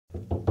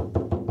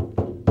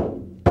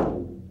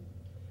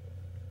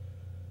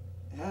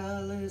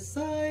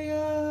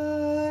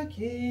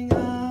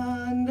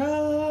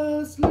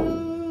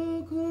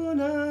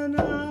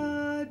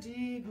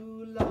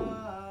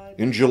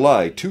In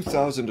July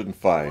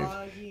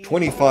 2005,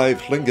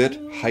 25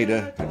 Tlingit,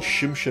 Haida and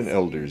Tsimshian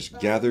elders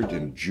gathered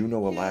in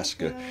Juneau,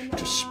 Alaska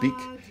to speak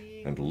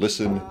and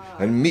listen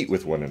and meet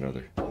with one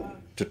another,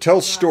 to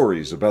tell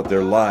stories about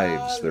their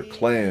lives, their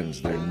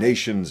clans, their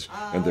nations,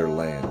 and their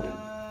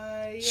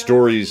land.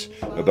 Stories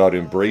about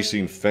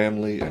embracing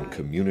family and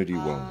community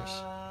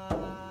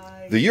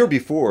wellness. The year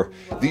before,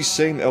 these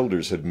same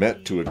elders had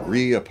met to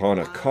agree upon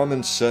a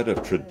common set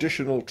of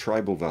traditional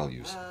tribal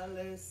values.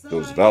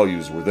 Those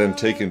values were then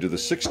taken to the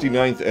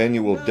 69th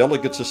Annual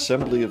Delegates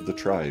Assembly of the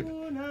tribe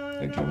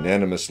and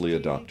unanimously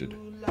adopted.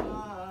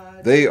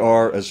 They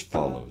are as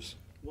follows: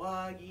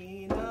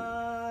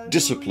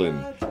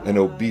 discipline and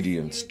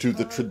obedience to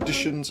the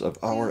traditions of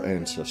our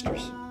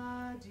ancestors,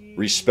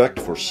 respect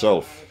for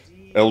self,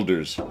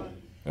 elders,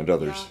 and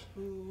others,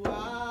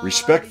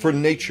 respect for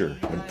nature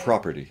and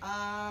property,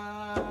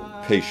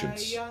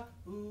 patience.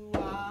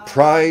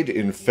 Pride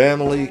in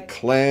family,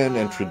 clan,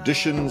 and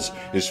traditions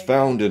is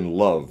found in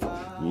love,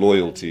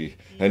 loyalty,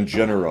 and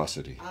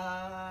generosity.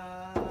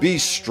 Be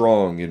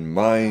strong in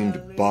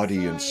mind,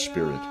 body, and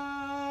spirit.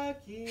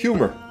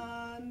 Humor.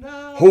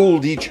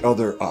 Hold each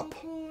other up.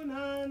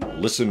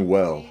 Listen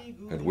well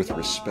and with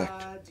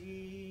respect.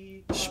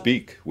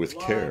 Speak with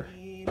care.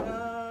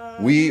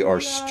 We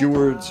are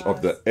stewards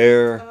of the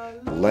air,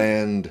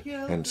 land,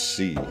 and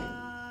sea.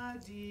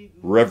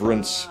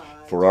 Reverence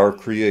for our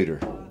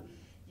Creator.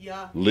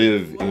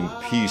 Live in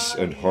peace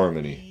and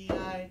harmony.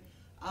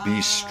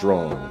 Be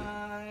strong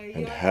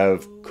and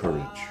have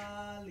courage.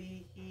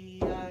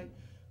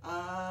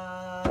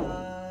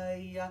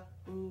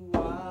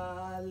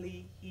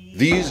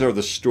 These are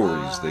the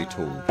stories they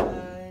told.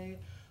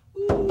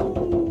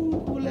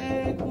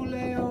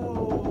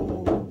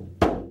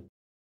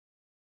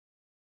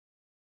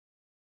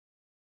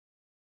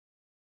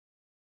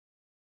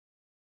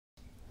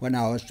 When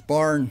I was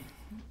born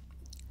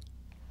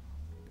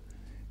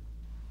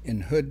in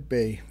Hood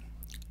Bay,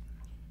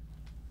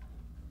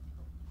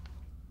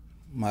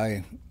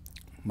 my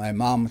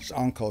mom's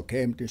uncle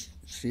came to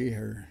see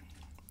her,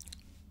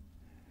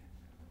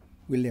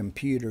 William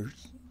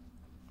Peters.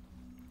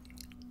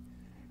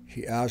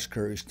 He asked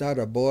her, "Is that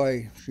a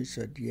boy?" She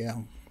said,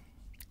 "Yeah."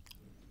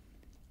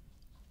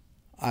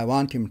 "I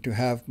want him to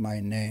have my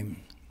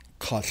name,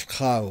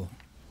 Kaskau."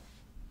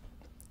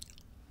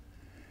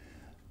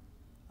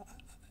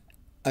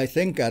 I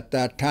think at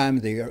that time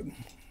they are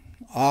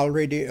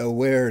already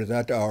aware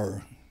that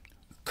our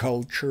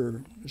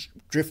culture is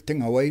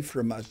drifting away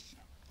from us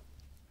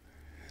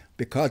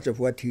because of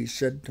what he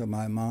said to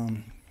my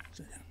mom.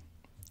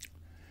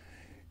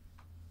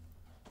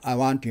 I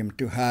want him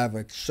to have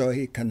it so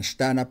he can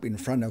stand up in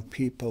front of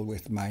people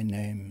with my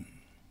name.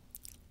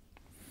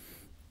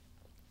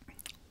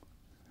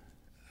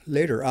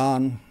 Later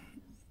on,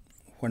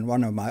 when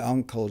one of my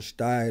uncles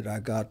died, I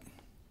got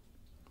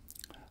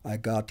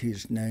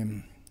his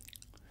name,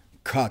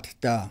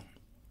 Katta.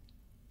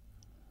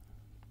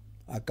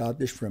 I got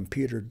this from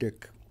Peter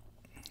Dick.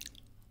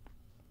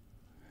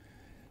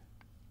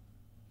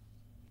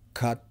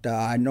 Katta.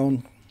 I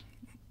know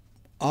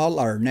all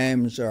our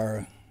names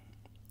are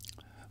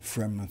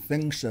from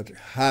things that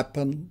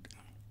happened.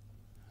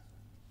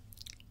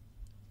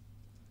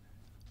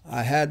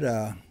 I had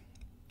a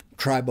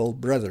tribal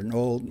brother, an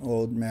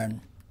old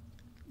man,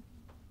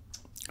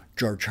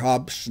 George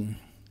Hobson.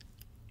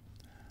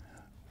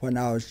 When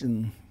I was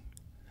in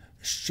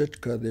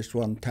Sitka this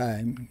one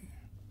time,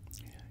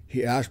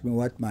 he asked me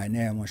what my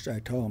name was. I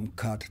told him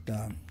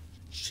Katta.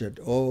 He said,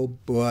 "Oh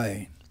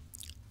boy."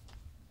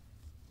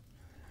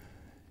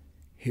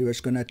 He was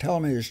going to tell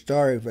me the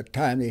story of a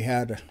time they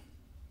had a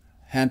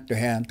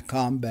hand-to-hand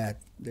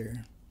combat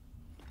there.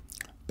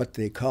 But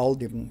they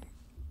called him.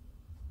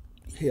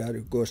 He had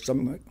to go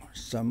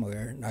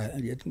somewhere, and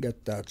I didn't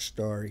get that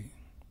story.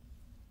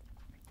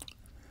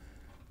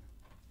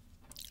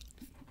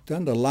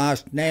 Then the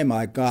last name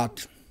I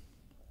got,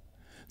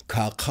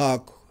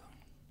 Kakak.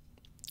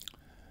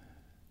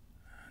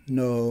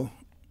 No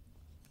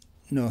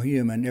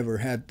human ever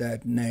had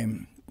that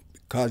name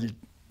because it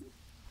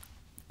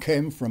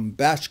came from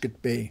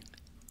Basket Bay.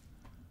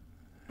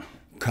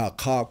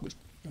 Kakak was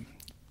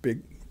a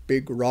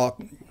big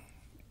rock.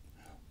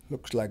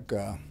 Looks like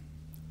a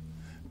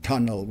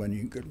tunnel when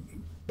you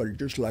could, but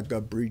just like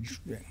a bridge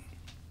thing.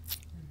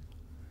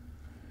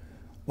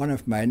 One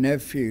of my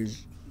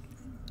nephews,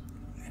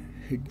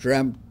 he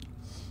dreamt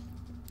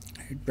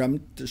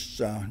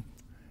this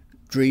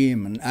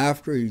dream, and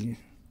after he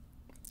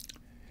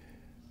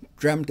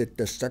dreamt it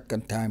the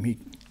second time, he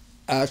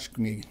asked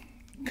me,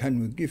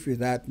 "Can we give you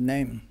that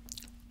name?"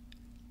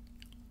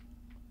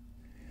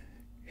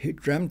 He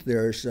dreamt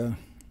there's a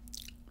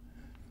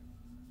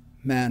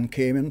man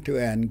came into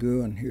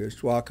Angu and he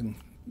was walking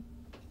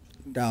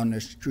down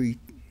the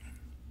street.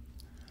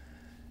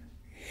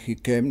 He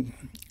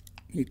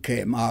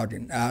came out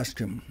and asked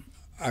him,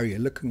 "Are you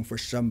looking for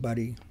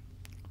somebody?"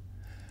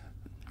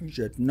 He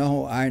said,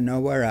 "No, I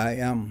know where I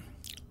am.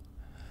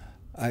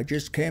 I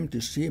just came to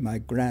see my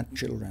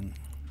grandchildren.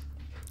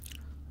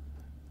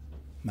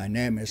 My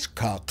name is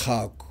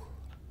Kakak."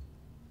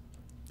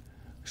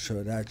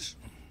 So that's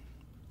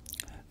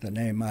the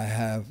name I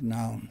have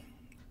now.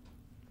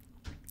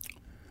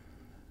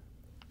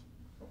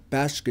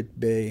 Basket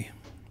Bay,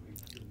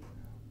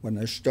 when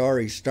the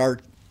story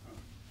starts,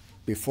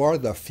 before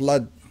the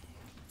flood,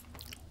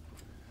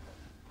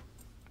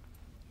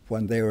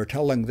 when they were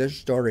telling this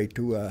story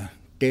to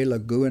De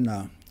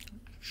Laguna,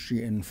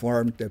 she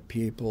informed the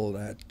people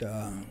that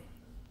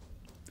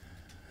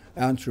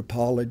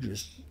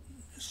anthropologists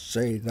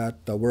say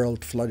that the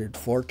world flooded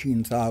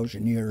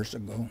 14,000 years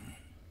ago.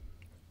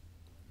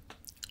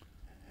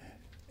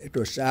 It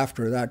was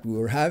after that we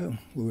were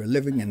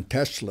living in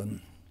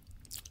Teslin.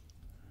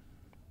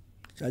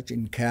 That's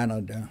in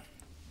Canada.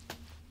 I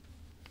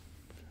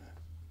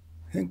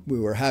think we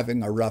were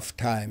having a rough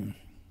time,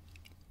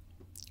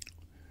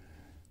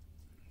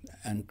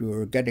 and we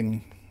were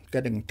getting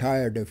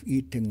tired of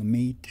eating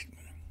meat.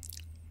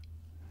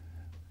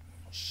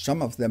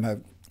 Some of them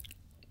have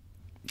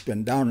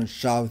been down in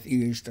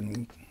Southeast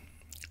and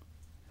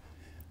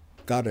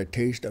got a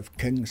taste of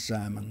king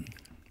salmon.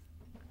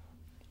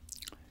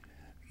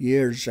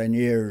 Years and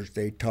years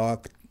they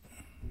talked.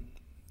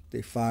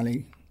 They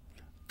finally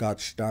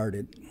got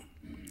started.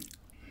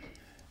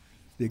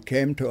 They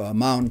came to a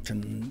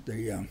mountain.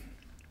 The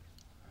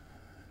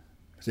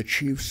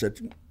chief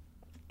said,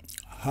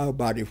 "How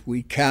about if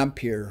we camp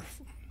here?"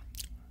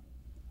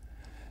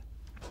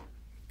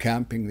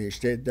 Camping, they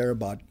stayed there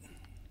about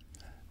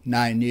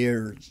 9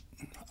 years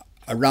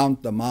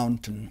around the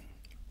mountain.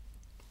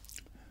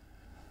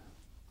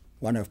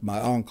 One of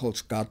my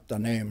uncles got the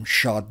name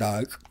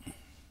Shadag.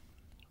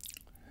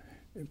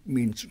 It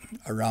means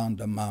around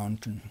the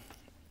mountain.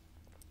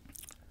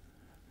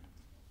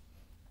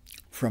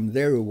 From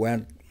there we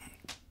went,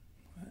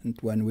 and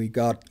when we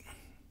got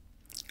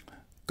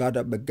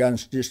up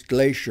against this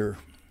glacier,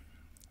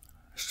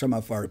 some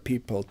of our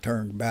people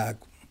turned back,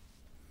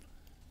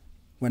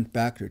 went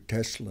back to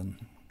Teslin.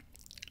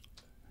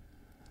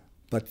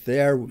 But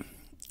there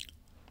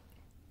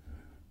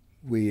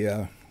we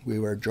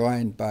were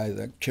joined by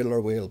the killer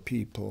whale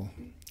people.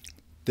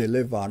 They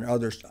live on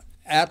other side.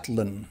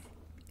 Atlin,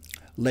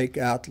 Lake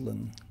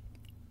Atlin.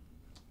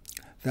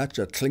 That's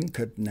a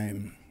Tlingit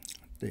name.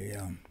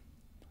 The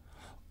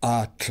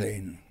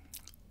Tlin.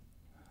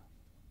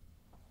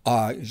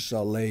 Is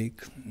a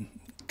lake,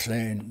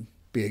 Tlin,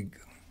 big.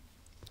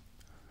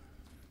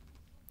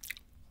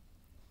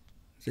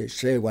 They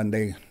say when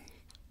they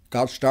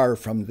got started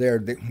from there,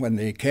 when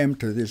they came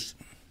to this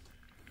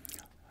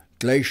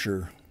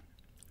glacier,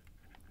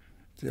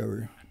 they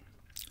were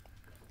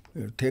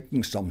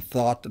taking some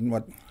thought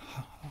on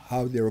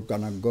how they were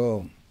going to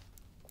go.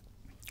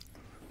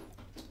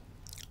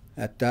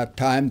 At that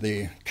time,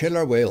 the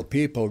killer whale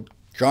people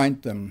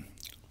joined them.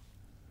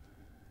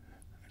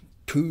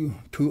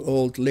 Two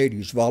old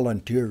ladies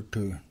volunteered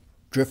to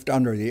drift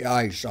under the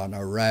ice on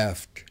a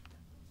raft.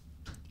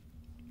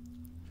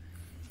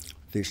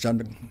 They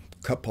sent a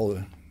couple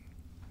of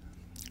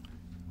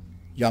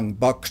young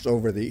bucks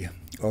over the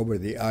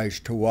ice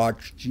to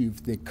watch, see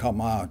if they come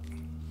out.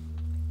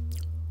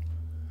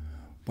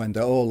 When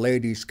the old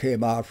ladies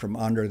came out from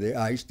under the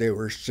ice, they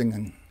were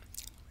singing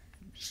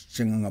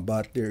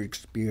about their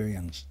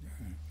experience.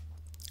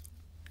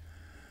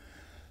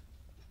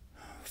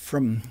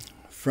 From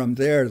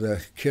there,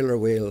 the killer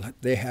whale,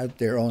 they had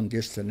their own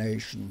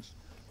destinations.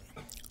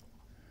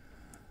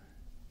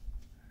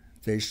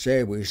 They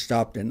say we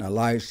stopped in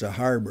Eliza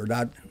Harbor,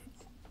 that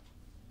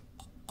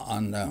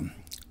on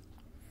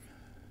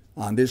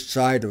this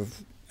side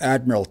of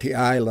Admiralty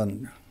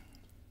Island.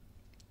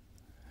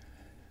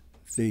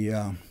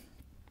 It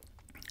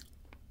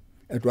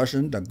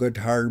wasn't a good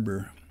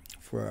harbor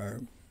for our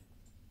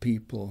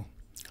people,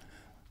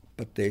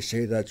 but they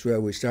say that's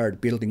where we started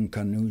building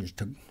canoes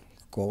to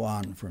go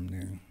on from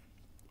there.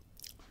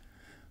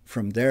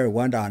 From there,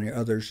 went on the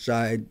other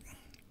side.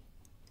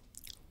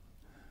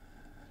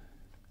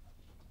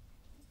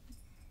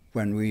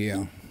 When we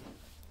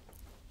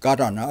got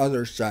on the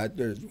other side,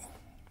 there's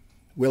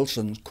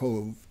Wilson's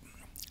Cove.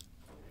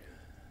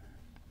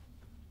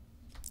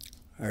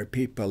 Our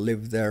people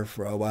lived there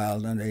for a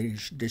while, and they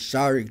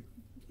decided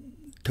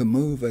to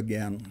move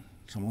again.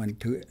 So I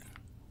went to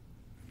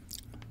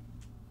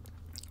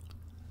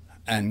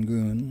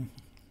Angoon,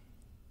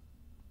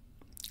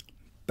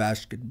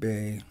 Basket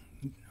Bay,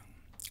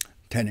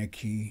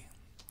 Tenakee.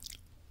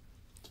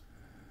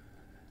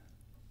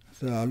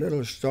 The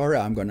little story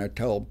I'm going to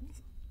tell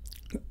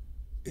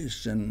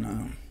is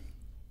in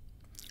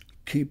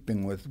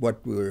keeping with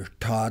what we were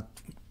taught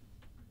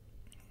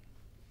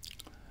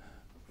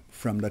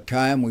from the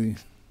time we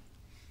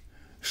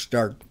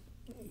start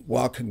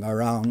walking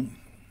around.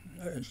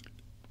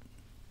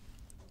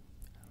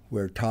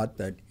 We're taught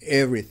that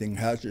everything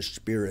has a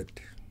spirit.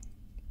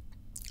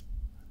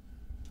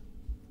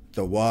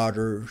 The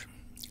water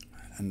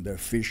and the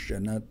fish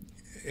and the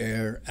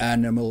air,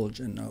 animals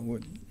and the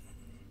wood.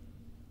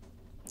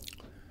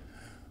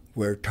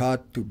 We're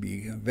taught to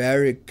be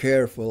very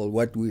careful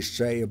what we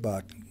say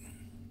about.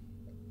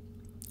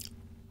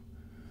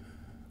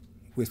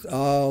 With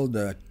all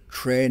the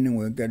training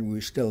we get,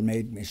 we still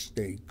made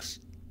mistakes.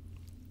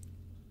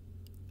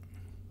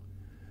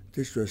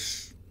 This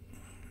was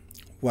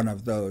one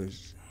of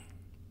those.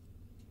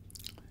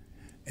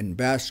 In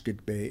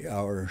Basket Bay,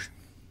 our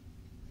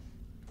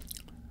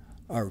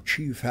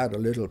chief had a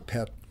little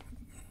pet.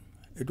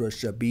 It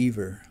was a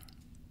beaver.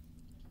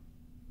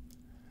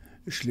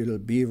 This little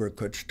beaver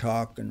could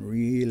talk and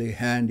really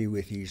handy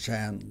with his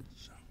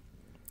hands.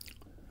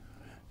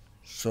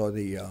 So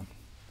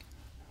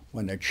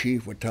when the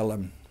chief would tell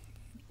him,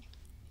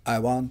 I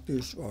want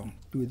this, or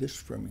do this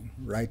for me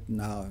right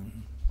now.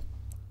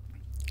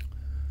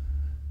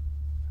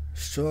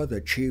 So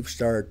the chief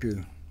started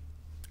to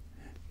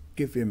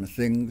give him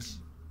things.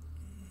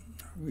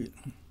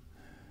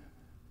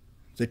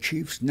 The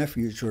chief's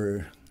nephews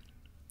were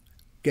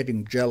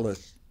getting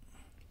jealous.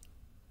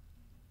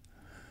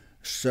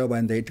 So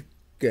when they'd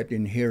get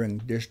in hearing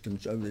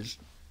distance of this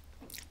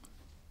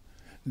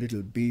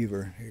little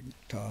beaver,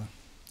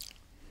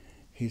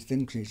 he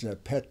thinks he's a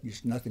pet,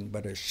 he's nothing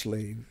but a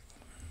slave.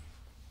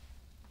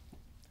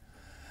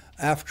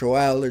 After a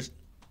while,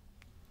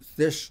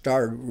 this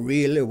started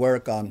really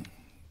work on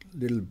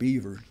little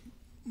beaver's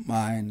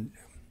mind.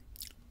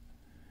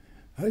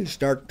 He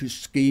started to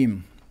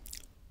scheme.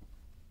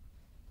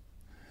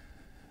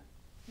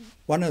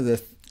 One of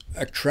the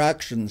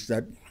attractions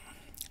that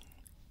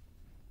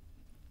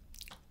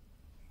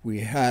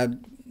we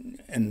had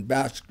in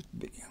Basket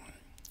Bay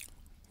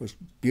was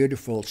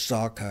beautiful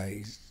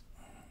sockeyes,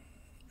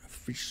 a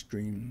fish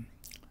stream,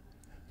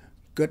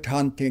 good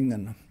hunting,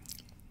 and a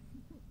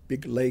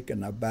big lake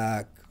in the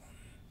back.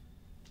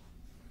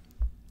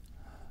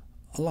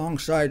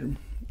 Alongside,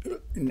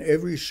 in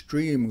every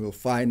stream, you'll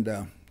find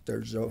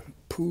there's a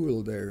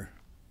pool there.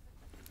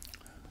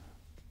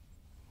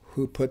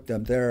 Who put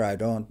them there, I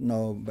don't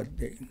know, but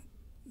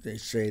they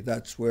say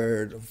that's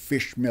where the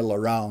fish mill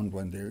around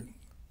when they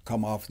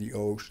come off the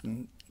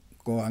ocean,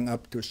 going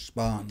up to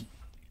spawn.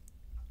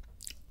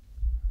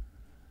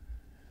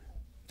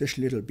 This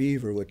little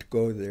beaver would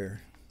go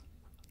there.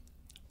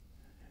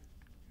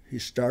 He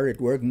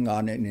started working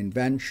on an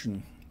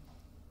invention.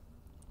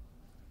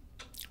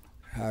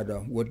 Had a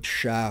wood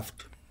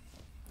shaft.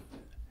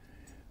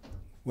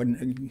 When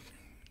he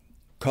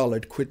called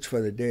it quits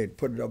for the day, he'd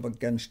put it up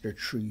against a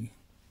tree.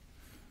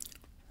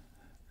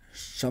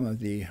 Some of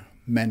the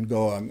men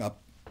going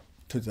up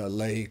to the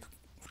lake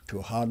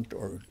to hunt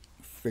or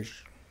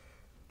fish,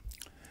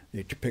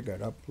 they'd pick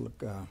it up,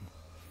 look,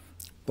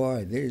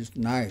 boy, this is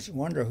nice. I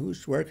wonder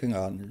who's working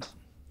on this.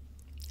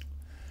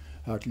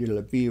 That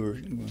little beaver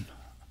going,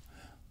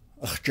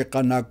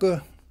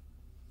 "Achchikanago,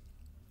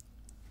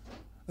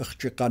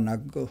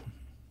 achchikanago."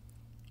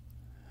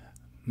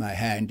 My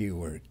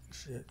handiwork, he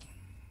said.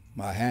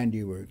 My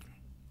handiwork.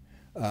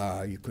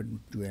 You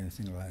couldn't do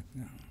anything like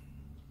that.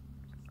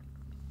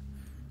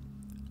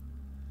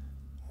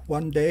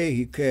 One day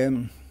he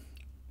came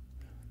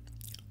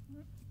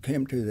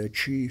to the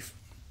chief.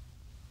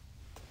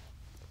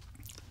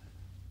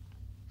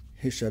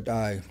 He said,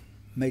 I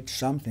made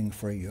something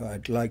for you.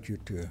 I'd like you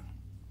to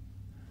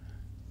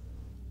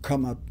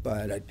come up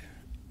by that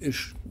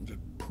the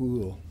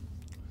pool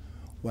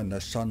when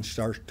the sun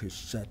starts to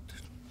set.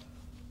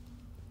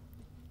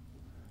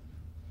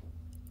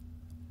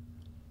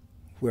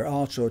 We're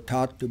also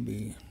taught to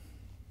be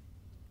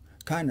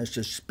kind of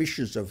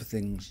suspicious of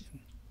things.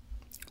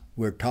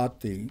 We're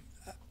taught the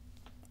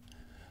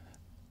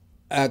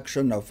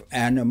action of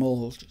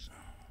animals.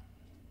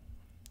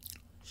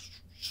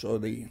 So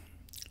the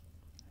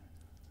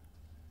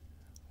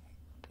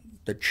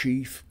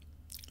chief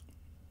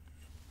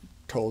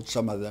told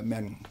some of the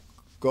men,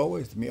 go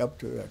with me up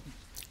to that.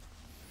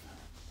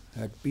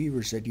 That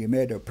beaver said, you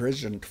made a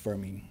present for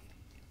me.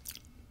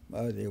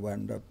 Well, they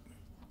went up.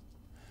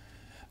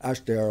 As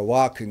they were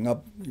walking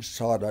up, we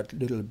saw that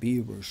little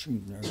beaver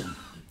sitting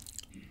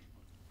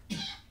there.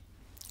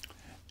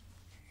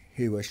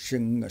 He was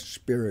singing a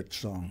spirit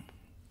song.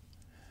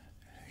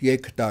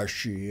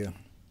 Yekdashi.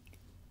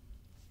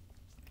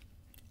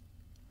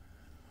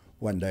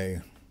 When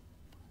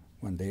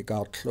they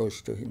got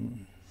close to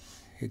him,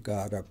 he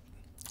got up.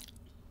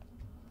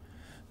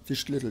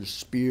 This little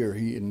spear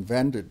he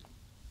invented,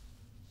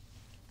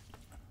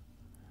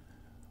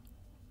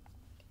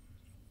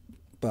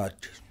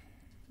 but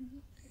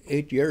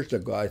 8 years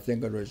ago, I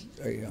think it was,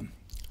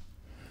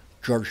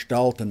 George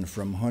Dalton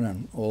from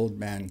Hunan, old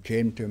man,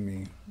 came to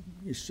me.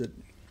 He said,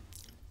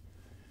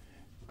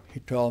 he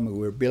told me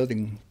we're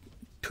building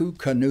 2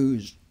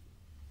 canoes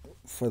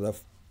for the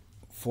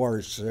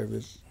Forest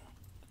Service.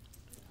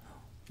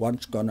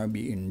 One's going to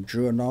be in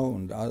Juneau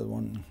and the other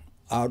one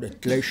out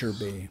at Glacier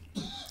Bay.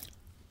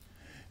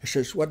 He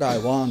says, what I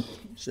want,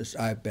 he says,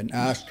 I've been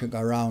asking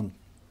around,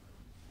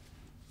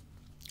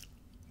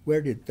 where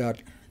did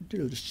that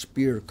little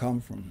spear come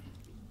from?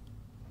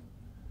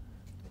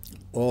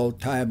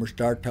 Old timers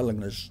start telling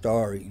the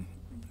story.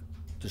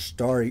 The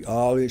story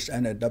always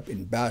ended up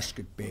in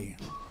Basket Bay,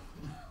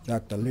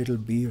 that the little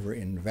beaver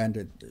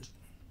invented this.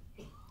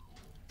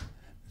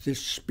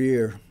 This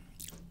spear,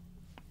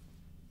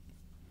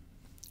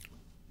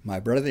 my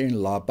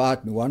brother-in-law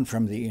bought me one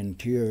from the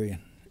interior,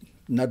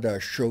 not a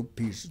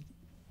showpiece,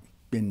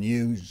 been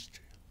used.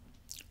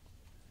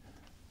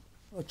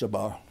 It's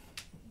about,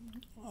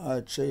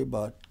 I'd say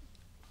about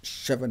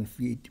 7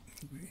 feet.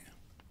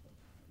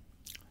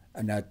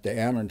 And at the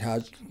end it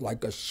has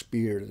like a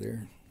spear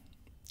there.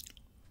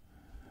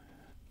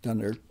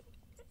 Then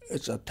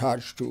it's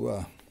attached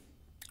to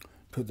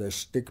the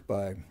stick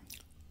by.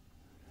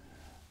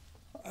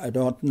 I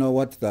don't know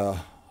what the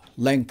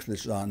length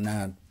is on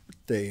that.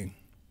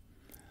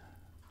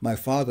 My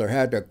father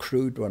had a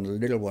crude one, a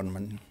little one,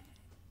 when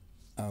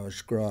I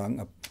was growing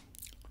up.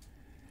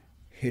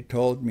 He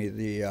told me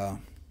the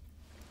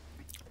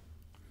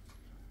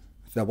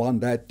one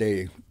that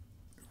they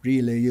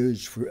really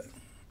use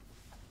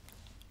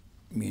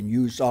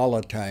use all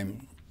the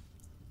time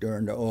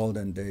during the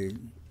olden days.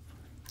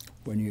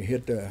 When you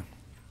hit a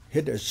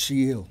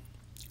seal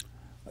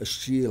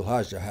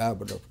has a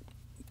habit of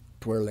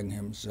twirling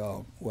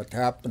himself. What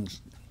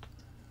happens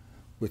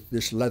with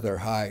this leather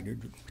hide,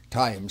 he'd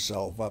tie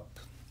himself up.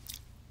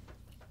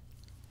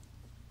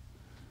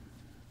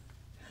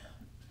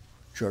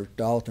 George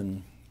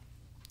Dalton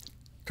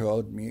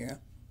told me,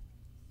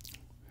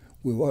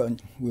 we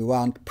want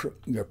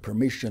your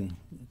permission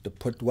to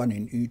put one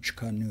in each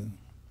canoe.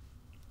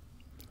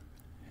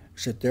 He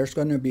said, there's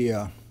going to be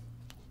a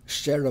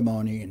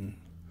ceremony in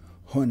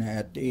Huna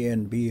at the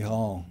A&B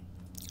Hall.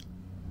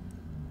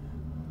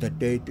 The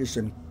date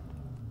isn't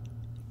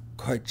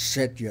quite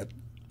set yet.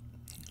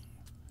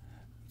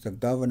 The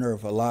governor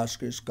of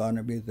Alaska is going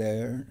to be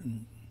there,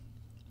 and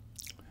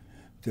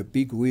the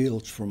big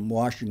wheels from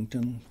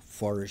Washington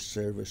Forest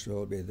Service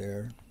will be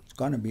there. It's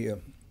going to be a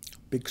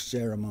big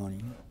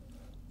ceremony.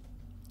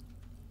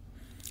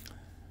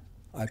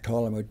 I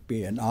told him it'd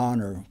be an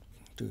honor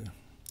to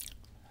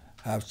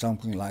have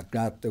something like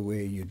that the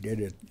way you did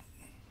it.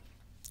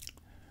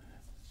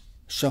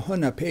 So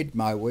Huna paid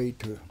my way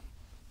to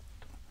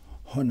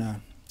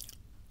Huna.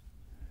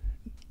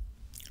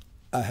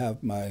 I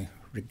have my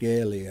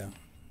regalia.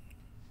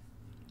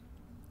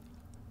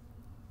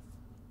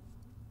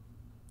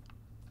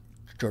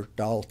 George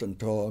Dalton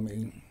told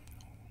me,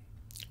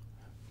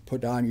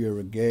 put on your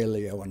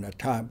regalia. When the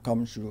time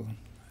comes, we'll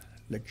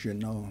let you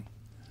know.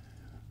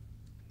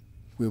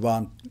 We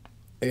want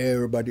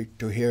everybody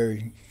to hear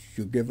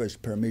you give us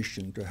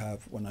permission to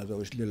have one of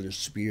those little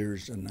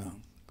spears in a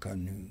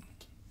canoe.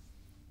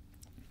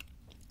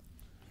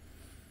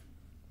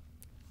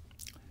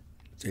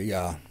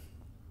 The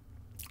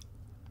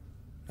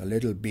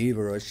little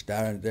beaver was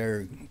standing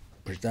there,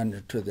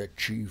 presented to the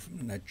chief,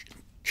 and the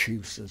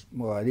chief says,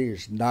 well, it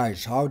is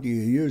nice. How do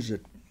you use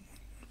it?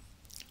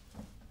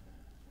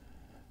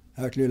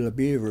 That little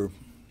beaver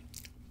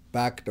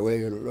backed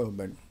away a little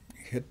bit,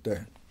 hit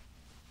the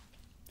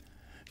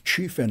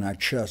chief in the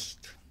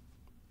chest.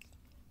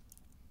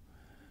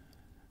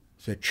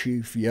 The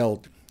chief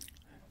yelled,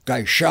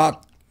 guy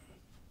shot,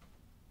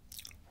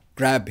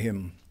 grab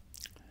him.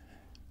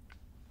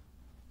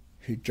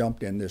 He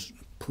jumped in this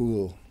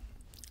pool.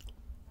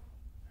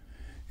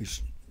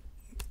 His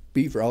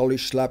beaver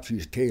always slaps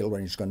his tail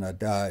when he's going to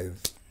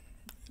dive.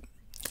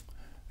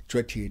 That's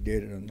what he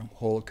did, and the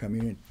whole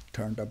community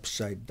turned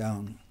upside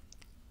down.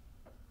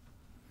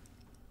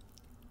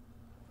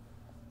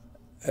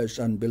 As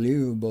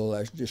unbelievable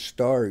as this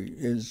story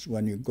is,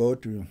 when you go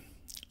to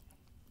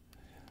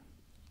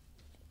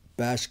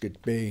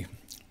Basket Bay,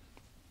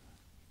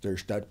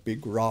 there's that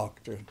big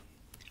rock,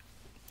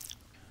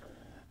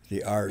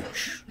 the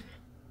arch.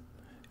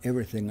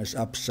 Everything is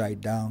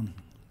upside down,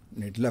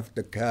 and it left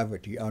a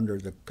cavity under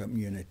the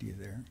community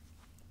there.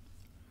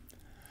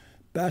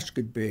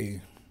 Basket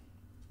Bay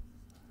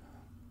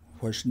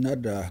was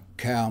not a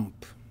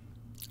camp.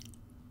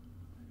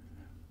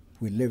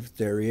 We lived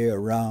there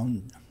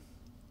year-round.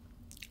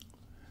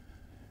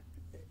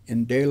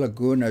 In De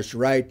Laguna's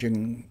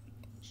writing,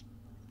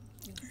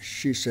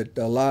 she said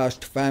the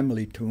last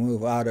family to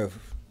move out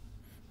of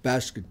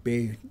Basket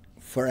Bay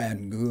for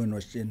Rangoon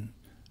was in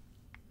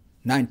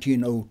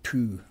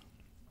 1902.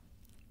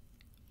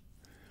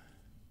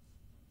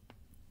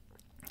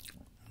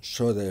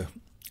 So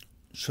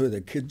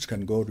the kids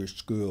can go to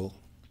school.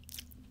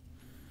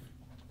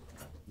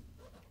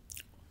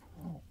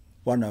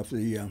 One of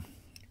the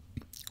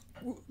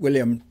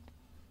William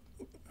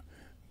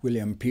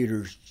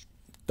Peters'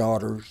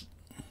 daughters,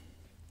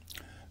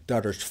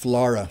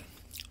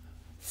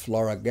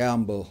 Flora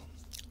Gamble.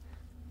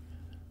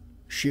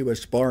 She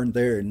was born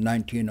there in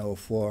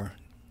 1904.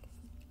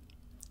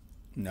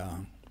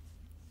 No.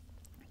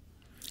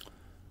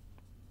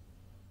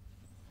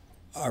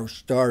 Our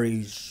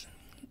stories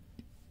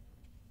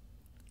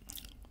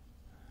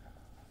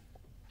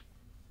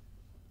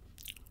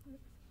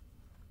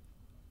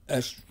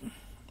as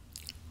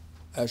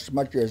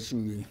much as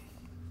we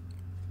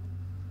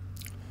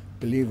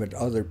believe it,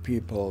 other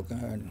people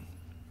can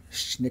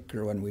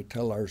snicker when we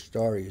tell our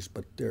stories,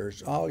 but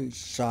there's always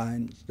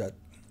signs that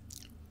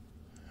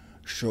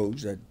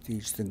shows that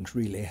these things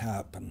really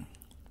happen.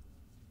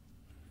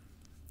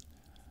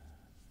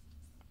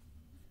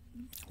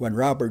 When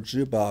Robert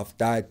Zuboff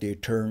died,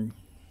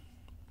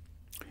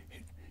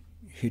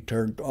 he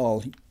turned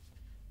all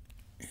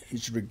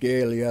his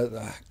regalia,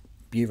 the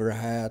beaver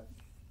hat,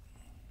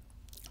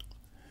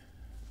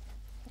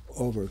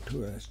 over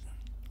to us.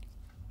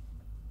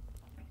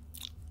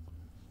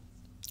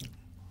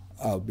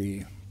 I'll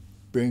be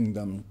bringing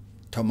them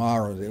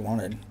tomorrow. They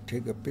want to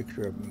take a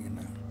picture of me.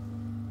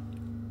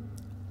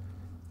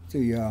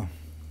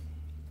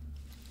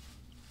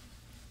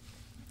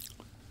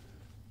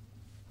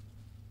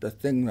 The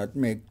thing that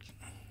makes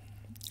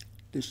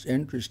this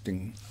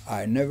interesting,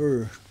 I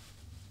never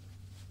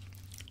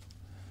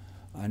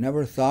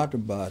thought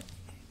about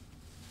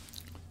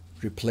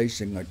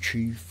replacing a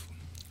chief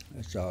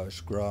as I was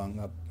growing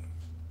up.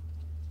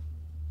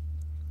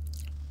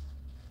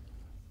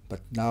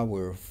 But now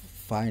we're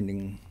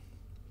finding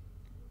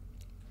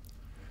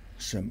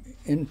some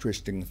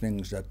interesting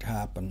things that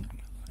happen.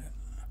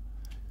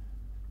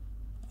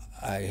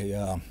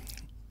 I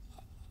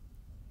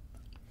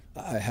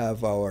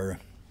have our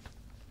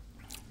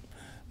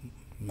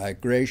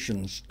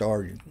migration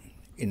story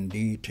in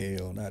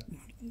detail that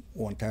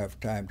won't have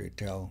time to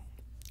tell.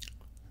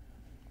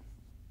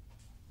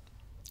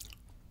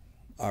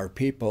 Our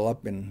people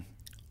up in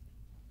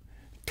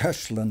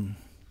Teslin,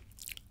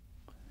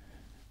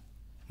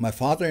 my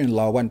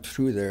father-in-law went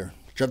through there.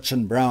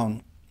 Judson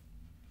Brown,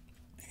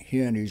 he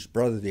and his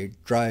brother, they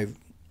drive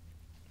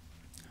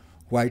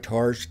White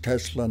Horse,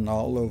 Teslin,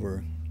 all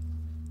over.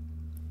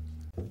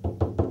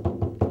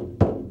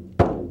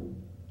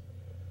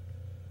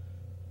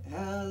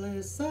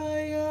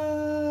 Alisaya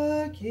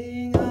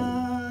King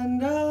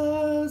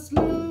Andas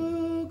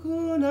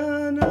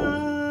Lukunana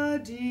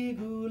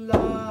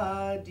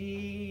Digula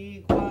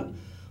Digwa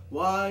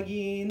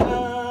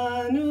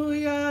Waginanu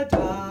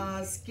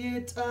Yadas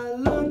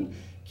Kitalan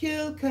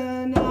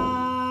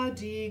Kilkana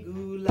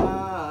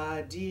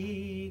Digula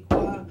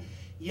Digwa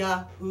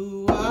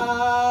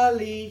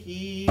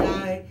Yahualihi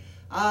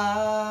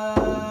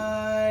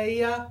I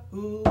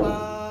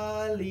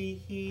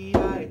Yahualihi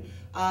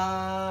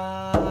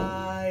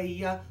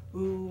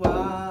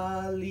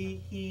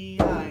Yahualihi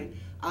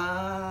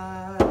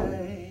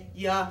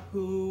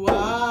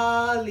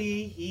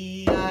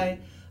Yahualihi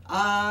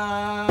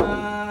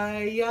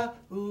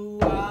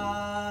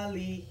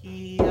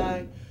Yahualihi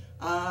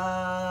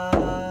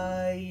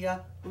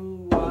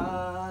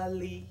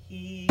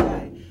Yahualihi